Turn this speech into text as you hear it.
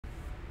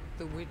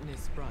The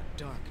witness brought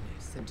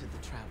darkness into the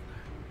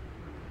traveler.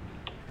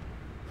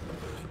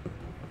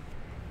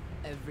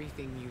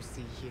 Everything you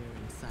see here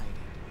inside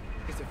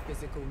it is a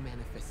physical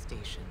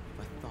manifestation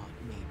of a thought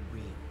made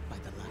real by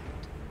the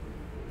light.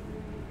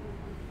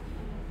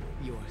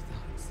 Your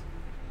thoughts,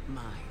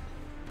 mine,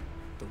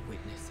 the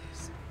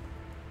witnesses.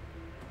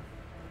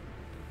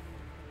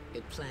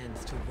 It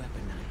plans to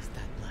weaponize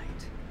that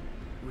light,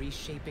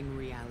 reshaping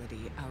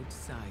reality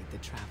outside the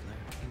traveler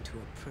into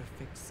a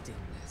perfect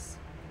stillness.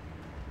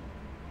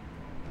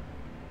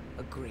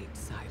 A great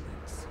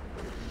silence,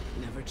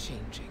 never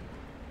changing,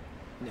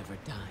 never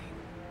dying.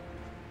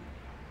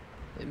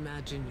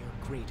 Imagine your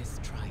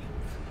greatest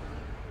triumph,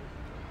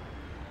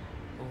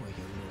 or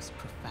your most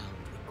profound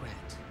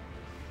regret.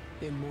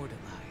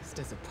 Immortalized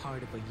as a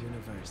part of a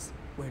universe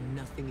where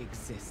nothing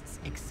exists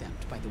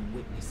except by the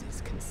witness's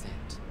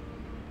consent.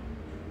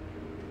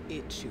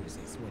 It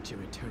chooses what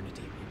your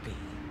eternity will be,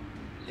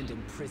 and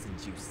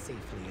imprisons you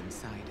safely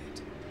inside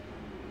it.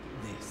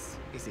 This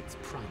is its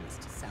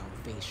promised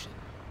salvation.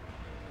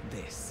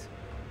 This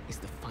is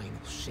the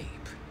final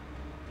shape.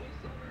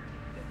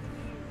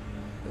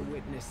 The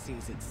witness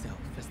sees itself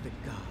as the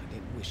god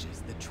it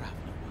wishes the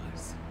traveler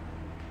was.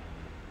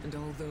 And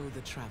although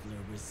the traveler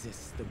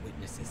resists the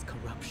witness's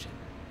corruption,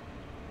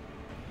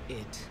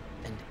 it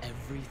and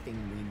everything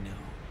we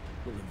know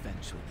will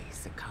eventually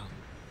succumb.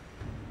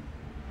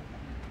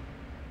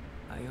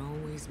 I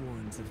always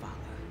warn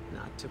Zavala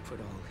not to put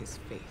all his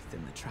faith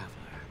in the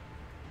traveler,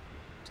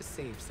 to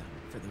save some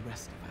for the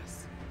rest of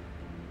us.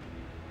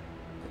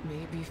 But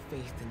maybe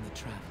faith in the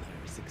traveler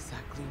is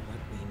exactly what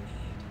we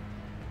need.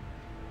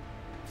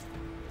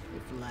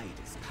 If light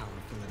is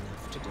powerful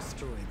enough to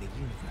destroy the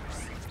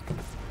universe,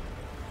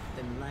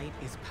 then light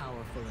is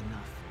powerful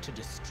enough to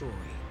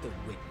destroy the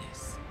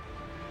witness.